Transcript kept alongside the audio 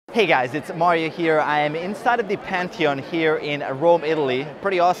Hey guys, it's Mario here. I am inside of the Pantheon here in Rome, Italy.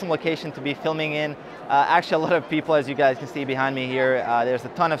 Pretty awesome location to be filming in. Actually, a lot of people, as you guys can see behind me here, there's a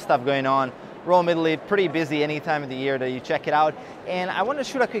ton of stuff going on. Rome, Italy, pretty busy any time of the year that you check it out. And I want to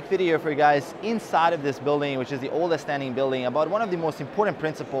shoot a quick video for you guys inside of this building, which is the oldest standing building, about one of the most important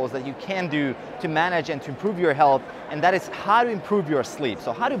principles that you can do to manage and to improve your health, and that is how to improve your sleep.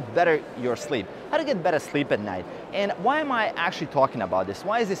 So how to better your sleep, how to get better sleep at night. And why am I actually talking about this?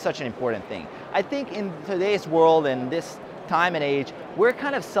 Why is this such an important thing? I think in today's world and this time and age, we're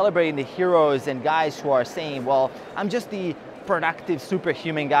kind of celebrating the heroes and guys who are saying, well, I'm just the productive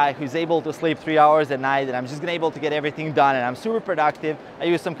superhuman guy who's able to sleep 3 hours at night, and I'm just gonna able to get everything done, and I'm super productive. I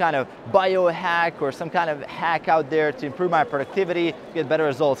use some kind of biohack or some kind of hack out there to improve my productivity, get better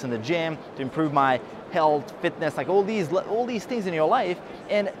results in the gym, to improve my health, fitness, like all these things in your life.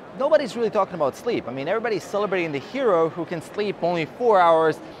 And nobody's really talking about sleep. I mean, everybody's celebrating the hero who can sleep only 4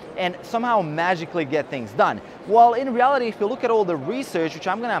 hours and somehow magically get things done. Well, in reality, if you look at all the research, which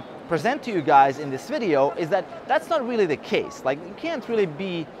I'm gonna present to you guys in this video, is that that's not really the case. Like, you can't really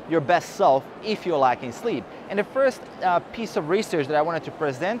be your best self if you're lacking sleep. And the first piece of research that I wanted to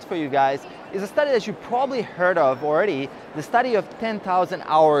present for you guys is a study that you probably heard of already, the study of 10,000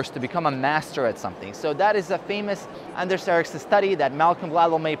 hours to become a master at something. So that is a famous Anders Ericsson study that Malcolm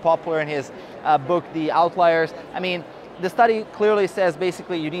Gladwell made popular in his book, The Outliers. I mean, the study clearly says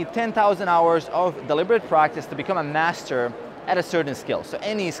basically you need 10,000 hours of deliberate practice to become a master at a certain skill. So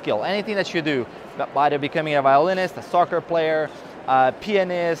any skill, anything that you do, either becoming a violinist, a soccer player, a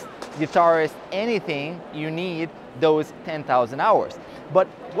pianist, guitarist, anything, you need those 10,000 hours. But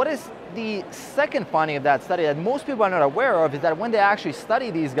what is the second finding of that study that most people are not aware of is that when they actually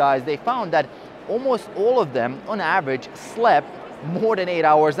study these guys, they found that almost all of them, on average, slept more than 8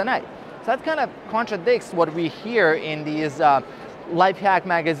 hours a night. So that kind of contradicts what we hear in these life hack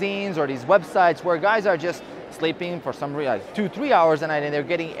magazines or these websites where guys are just sleeping for some reason, 2-3 hours a night, and they're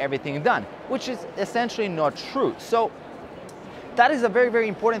getting everything done, which is essentially not true. So that is a very, very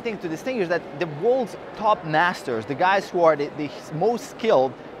important thing to distinguish, that the world's top masters, the guys who are the most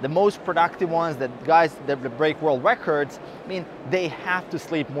skilled, the most productive ones, the guys that break world records, I mean, they have to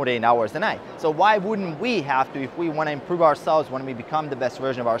sleep more than 8 hours a night. So why wouldn't we have to if we want to improve ourselves, when we become the best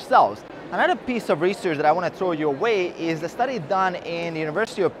version of ourselves? Another piece of research that I want to throw your way is a study done in the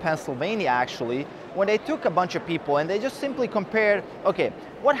University of Pennsylvania, actually, when they took a bunch of people and they just simply compared, okay,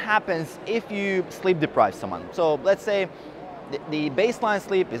 what happens if you sleep deprive someone? So let's say the baseline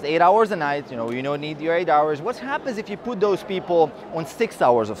sleep is 8 hours a night, you don't need your 8 hours. What happens if you put those people on 6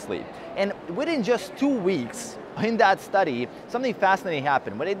 hours of sleep? And within just 2 weeks in that study, something fascinating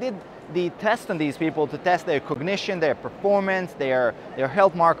happened. When they did the test on these people to test their cognition, their performance, their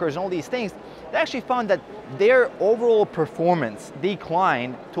health markers, and all these things, they actually found that their overall performance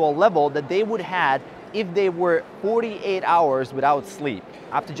declined to a level that they would have if they were 48 hours without sleep,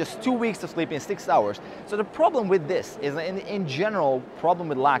 after just 2 weeks of sleeping 6 hours. So the problem with this is, in general, problem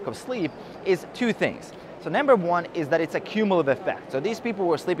with lack of sleep is two things. So number one is that it's a cumulative effect. So these people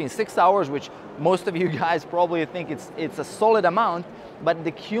were sleeping 6 hours, which most of you guys probably think it's a solid amount, but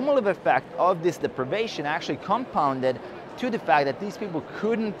the cumulative effect of this deprivation actually compounded to the fact that these people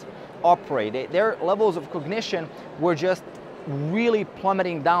couldn't operate. Their levels of cognition were just really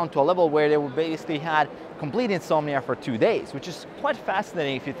plummeting down to a level where they basically had complete insomnia for 2 days, which is quite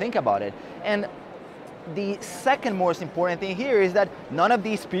fascinating if you think about it. And the second most important thing here is that none of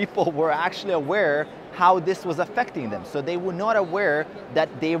these people were actually aware how this was affecting them. So they were not aware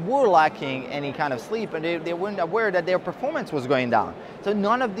that they were lacking any kind of sleep, and they weren't aware that their performance was going down. So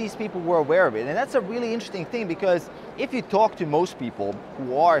none of these people were aware of it. And that's a really interesting thing, because if you talk to most people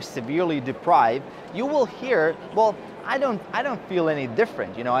who are severely deprived, you will hear, well, I don't feel any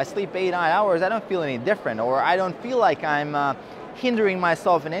different. I sleep 8-9 hours, I don't feel any different, or I don't feel like I'm hindering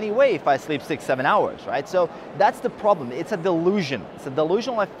myself in any way if I sleep 6-7 hours, right? So that's the problem. It's a delusion. It's a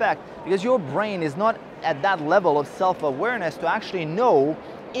delusional effect, because your brain is not at that level of self-awareness to actually know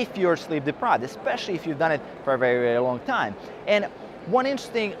if you're sleep deprived, especially if you've done it for a very, very long time. And one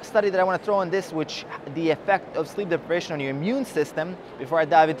interesting study that I want to throw on this, which the effect of sleep deprivation on your immune system, before I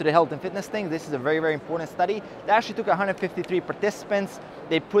dive into the health and fitness thing, this is a very, very important study. They actually took 153 participants.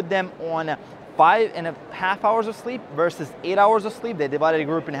 They put them on 5.5 hours of sleep versus 8 hours of sleep. They divided the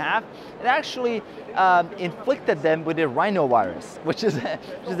group in half. It actually inflicted them with the rhinovirus, which is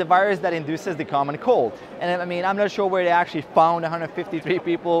the virus that induces the common cold. And I mean, I'm not sure where they actually found 153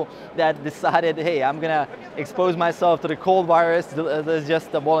 people that decided, hey, I'm gonna expose myself to the cold virus just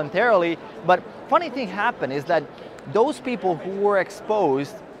voluntarily. But funny thing happened is that those people who were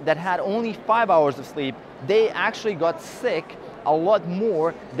exposed that had only 5 hours of sleep, they actually got sick a lot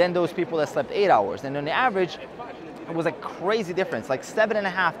more than those people that slept 8 hours. And on the average, it was a crazy difference, like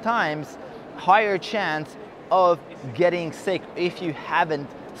 7.5 times higher chance of getting sick if you haven't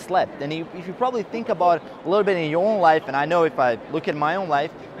slept. And if you probably think about a little bit in your own life, and I know if I look at my own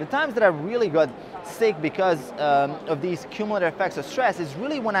life, the times that I really got sick because of these cumulative effects of stress is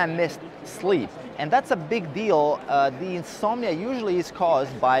really when I missed sleep. And that's a big deal. The insomnia usually is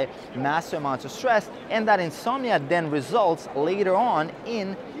caused by massive amounts of stress, and that insomnia then results later on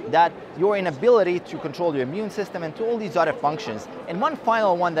in that your inability to control your immune system and to all these other functions. And one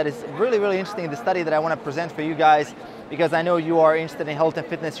final one that is really, really interesting, the study that I want to present for you guys, because I know you are interested in health and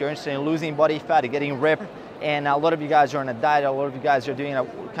fitness, you're interested in losing body fat, getting ripped, and a lot of you guys are on a diet, a lot of you guys are doing a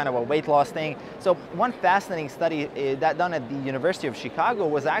kind of a weight loss thing. So one fascinating study that done at the University of Chicago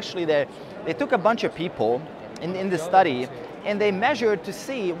was actually that they took a bunch of people in the study and they measured to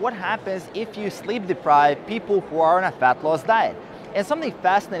see what happens if you sleep deprive people who are on a fat loss diet. And something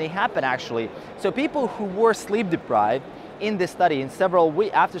fascinating happened actually. So people who were sleep deprived in this study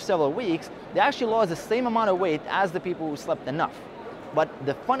after several weeks, they actually lost the same amount of weight as the people who slept enough. But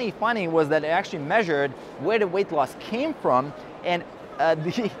the funny finding was that it actually measured where the weight loss came from, and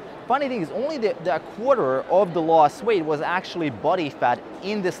the funny thing is only the quarter of the lost weight was actually body fat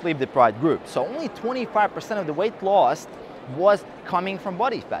in the sleep deprived group. So only 25% of the weight lost was coming from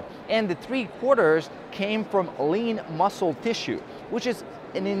body fat, and the 3/4 came from lean muscle tissue, which is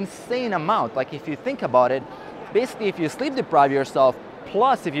an insane amount. Like if you think about it, basically if you sleep deprive yourself,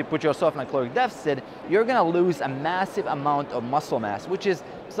 plus if you put yourself in a caloric deficit, you're gonna lose a massive amount of muscle mass, which is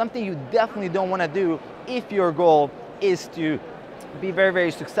something you definitely don't wanna do if your goal is to be very,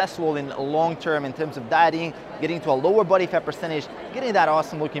 very successful in long term in terms of dieting, getting to a lower body fat percentage, getting that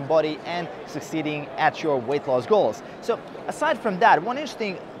awesome looking body, and succeeding at your weight loss goals. So aside from that, one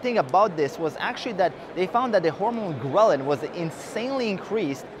interesting thing about this was actually that they found that the hormone ghrelin was insanely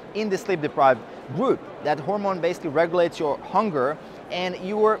increased in the sleep deprived group. That hormone basically regulates your hunger, and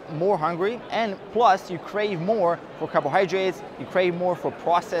you were more hungry, and plus you crave more for carbohydrates, you crave more for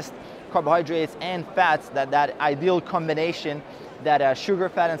processed carbohydrates and fats. That ideal combination, that sugar,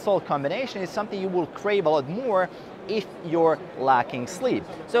 fat, and salt combination, is something you will crave a lot more if you're lacking sleep.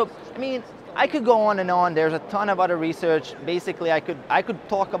 So, I mean, I could go on and on. There's a ton of other research. Basically, I could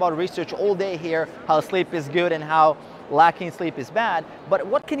talk about research all day here, how sleep is good and how lacking sleep is bad. But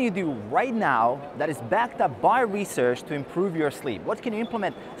what can you do right now that is backed up by research to improve your sleep? What can you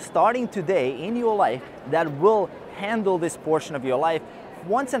implement starting today in your life that will handle this portion of your life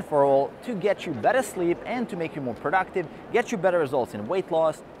once and for all to get you better sleep and to make you more productive, get you better results in weight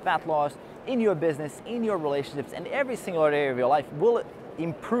loss, fat loss, in your business, in your relationships, and every single area of your life will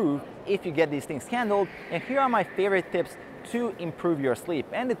improve if you get these things handled. And here are my favorite tips to improve your sleep.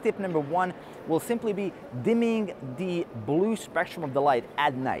 And the tip number one will simply be dimming the blue spectrum of the light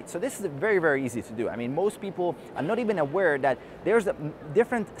at night. So this is very, very easy to do. I mean, most people are not even aware that there's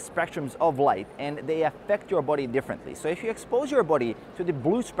different spectrums of light and they affect your body differently. So if you expose your body to the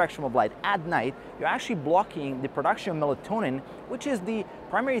blue spectrum of light at night, you're actually blocking the production of melatonin, which is the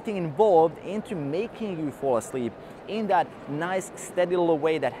primary thing involved into making you fall asleep in that nice, steady little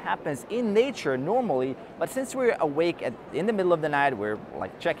way that happens in nature normally. But since we're awake in the middle of the night, we're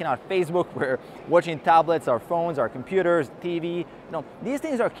like checking out Facebook, we're watching tablets, our phones, our computers, TV. These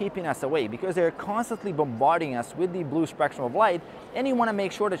things are keeping us awake because they're constantly bombarding us with the blue spectrum of light. And you want to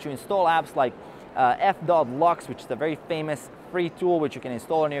make sure that you install apps like f.lux, which is a very famous free tool which you can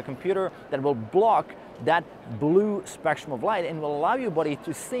install on your computer that will block that blue spectrum of light and will allow your body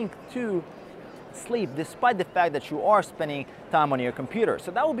to sync to sleep despite the fact that you are spending time on your computer. So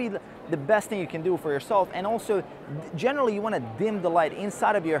that will be the best thing you can do for yourself. And also, generally, you want to dim the light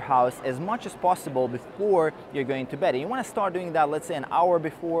inside of your house as much as possible before you're going to bed. And you want to start doing that, let's say, an hour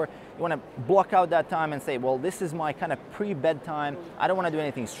before. You want to block out that time and say, well, this is my kind of pre-bed time. I don't want to do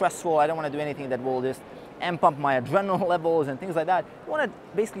anything stressful. I don't want to do anything that will just amp up my adrenaline levels and things like that. You want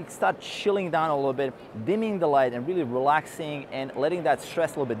to basically start chilling down a little bit, dimming the light and really relaxing and letting that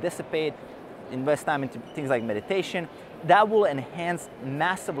stress a little bit dissipate. Invest time into things like meditation. That will enhance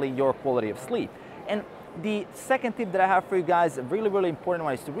massively your quality of sleep. And the second tip that I have for you guys, a really, really important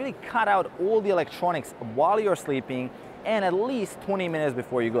one, is to really cut out all the electronics while you're sleeping and at least 20 minutes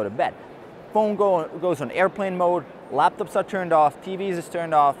before you go to bed. Phone goes on airplane mode, laptops are turned off, TVs is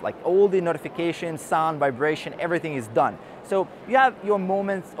turned off, like all the notifications, sound, vibration, everything is done. So you have your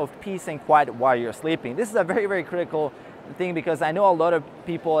moments of peace and quiet while you're sleeping. This is a very, very critical thing because I know a lot of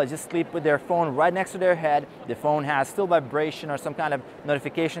people just sleep with their phone right next to their head. The phone has still vibration or some kind of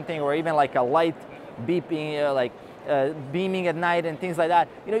notification thing, or even like a light beeping, beaming at night and things like that.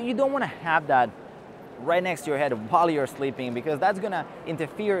 You don't want to have that right next to your head while you're sleeping, because that's gonna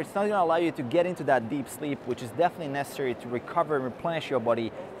interfere. It's not gonna allow you to get into that deep sleep, which is definitely necessary to recover and replenish your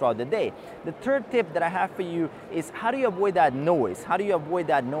body throughout the day. The third tip that I have for you is, how do you avoid that noise? How do you avoid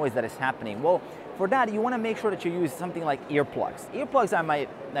that noise that is happening? Well, for that, you wanna make sure that you use something like earplugs. Earplugs are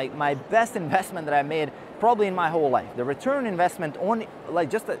my best investment that I made probably in my whole life. The return investment on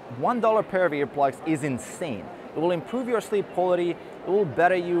just a $1 pair of earplugs is insane. It will improve your sleep quality, it will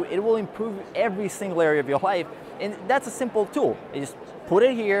better you, it will improve every single area of your life. And that's a simple tool. You just put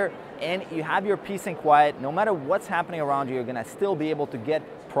it here and you have your peace and quiet. No matter what's happening around you, you're gonna still be able to get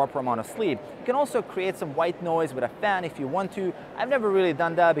proper amount of sleep. You can also create some white noise with a fan if you want to. I've never really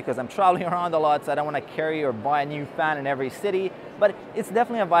done that because I'm traveling around a lot, so I don't want to carry or buy a new fan in every city, but it's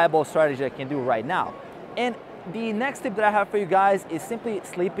definitely a viable strategy I can do right now. And the next tip that I have for you guys is simply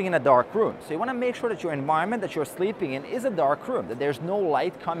sleeping in a dark room. So you want to make sure that your environment that you're sleeping in is a dark room, that there's no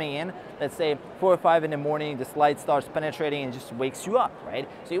light coming in. Let's say 4 or 5 in the morning, this light starts penetrating and just wakes you up, right?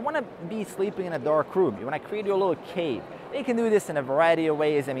 So you want to be sleeping in a dark room. You want to create your little cave. You can do this in a variety of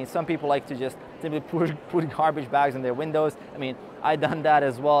ways. I mean, some people like to just simply put garbage bags in their windows. I mean, I've done that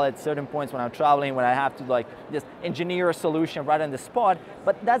as well at certain points when I'm traveling, when I have to just engineer a solution right on the spot.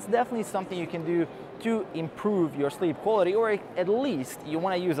 But that's definitely something you can do to improve your sleep quality, or at least you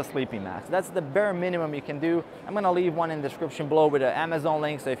want to use a sleeping mask. That's the bare minimum you can do. I'm going to leave one in the description below with an Amazon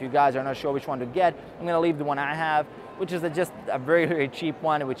link, so if you guys are not sure which one to get, I'm going to leave the one I have, which is just a very, very cheap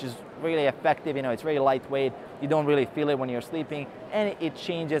one, which is really effective. You know, it's very lightweight. You don't really feel it when you're sleeping, and it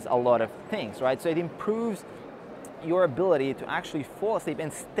changes a lot of things, right? So it improves your ability to actually fall asleep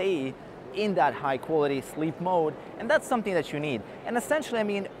and stay in that high quality sleep mode, and that's something that you need. And essentially, I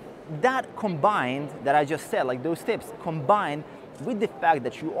mean, that combined, that I just said, like those tips, combined with the fact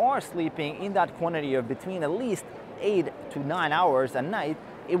that you are sleeping in that quantity of between at least 8 to 9 hours a night,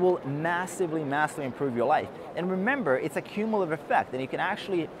 it will massively, massively improve your life. And remember, it's a cumulative effect, and you can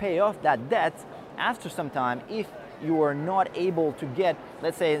actually pay off that debt after some time if you are not able to get,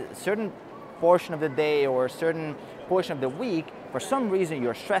 let's say, a certain portion of the day or a certain portion of the week. For some reason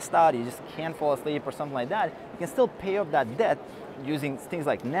you're stressed out, you just can't fall asleep or something like that, you can still pay off that debt using things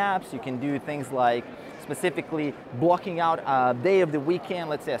like naps. You can do things like specifically blocking out a day of the weekend,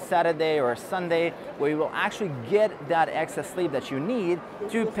 let's say a Saturday or a Sunday, where you will actually get that excess sleep that you need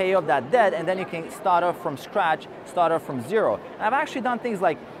to pay off that debt, and then you can start off from scratch, start off from zero. And I've actually done things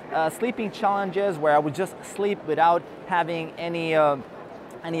like sleeping challenges where I would just sleep without having any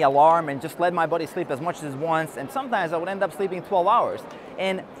alarm and just let my body sleep as much as once, and sometimes I would end up sleeping 12 hours.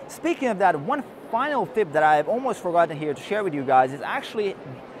 And speaking of that, one final tip that I've almost forgotten here to share with you guys is actually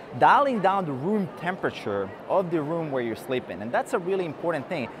dialing down the room temperature of the room where you're sleeping. And that's a really important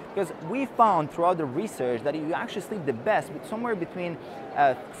thing, because we found throughout the research that you actually sleep the best with somewhere between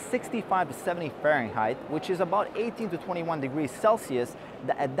 65 to 70 Fahrenheit, which is about 18 to 21 degrees Celsius.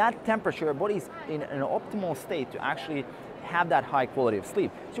 At that temperature, your body's in an optimal state to actually have that high quality of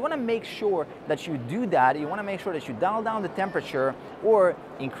sleep. So you want to make sure that you do that. You want to make sure that you dial down the temperature or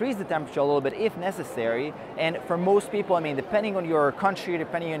increase the temperature a little bit if necessary. And for most people, I mean, depending on your country,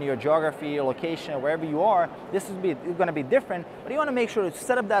 depending on your geography, your location, or wherever you are, this is going to be different. But you want to make sure to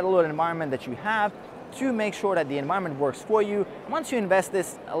set up that little environment that you have to make sure that the environment works for you. Once you invest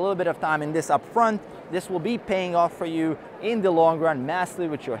a little bit of time in this up front, this will be paying off for you in the long run massively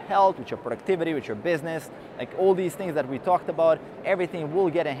with your health, with your productivity, with your business, like all these things that we talked about, everything will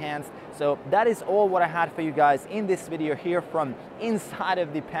get enhanced. So that is all what I had for you guys in this video here from inside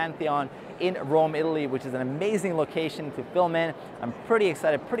of the Pantheon in Rome, Italy, which is an amazing location to film in. I'm pretty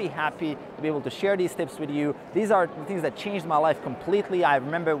excited, pretty happy to be able to share these tips with you. These are the things that changed my life completely. I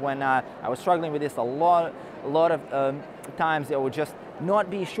remember when I was struggling with this a lot of times. I would just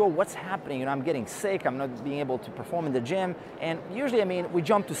not be sure what's happening. You know, I'm getting sick, I'm not being able to perform in the gym. And usually, I mean, we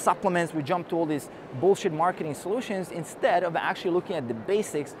jump to supplements, we jump to all these bullshit marketing solutions instead of actually looking at the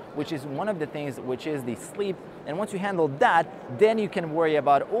basics, which is one of the things, which is the sleep. And once you handle that, then you can worry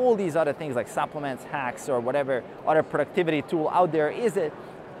about all these other things like supplements, hacks, or whatever other productivity tool out there is it.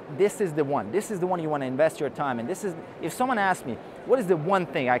 This is the one. This is the one you want to invest your time in. This is, if someone asks me, what is the one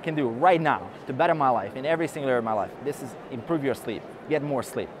thing I can do right now to better my life in every single area of my life? This is improve your sleep, get more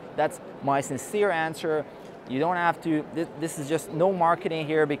sleep. That's my sincere answer. You don't have to, this is just no marketing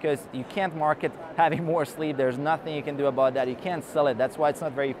here, because you can't market having more sleep. There's nothing you can do about that. You can't sell it. That's why it's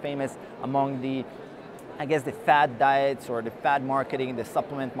not very famous among the I guess, the fad diets or the fad marketing, the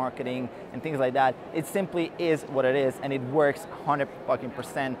supplement marketing and things like that. It simply is what it is, and it works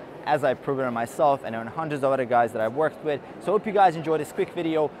 100% as I've proven it myself and on hundreds of other guys that I've worked with. So I hope you guys enjoyed this quick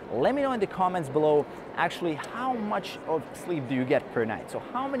video. Let me know in the comments below actually how much of sleep do you get per night. So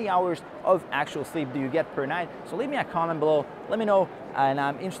how many hours of actual sleep do you get per night? So leave me a comment below, let me know, and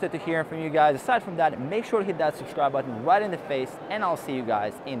I'm interested to hear from you guys. Aside from that, make sure to hit that subscribe button right in the face, and I'll see you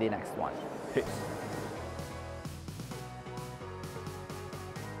guys in the next one. Peace.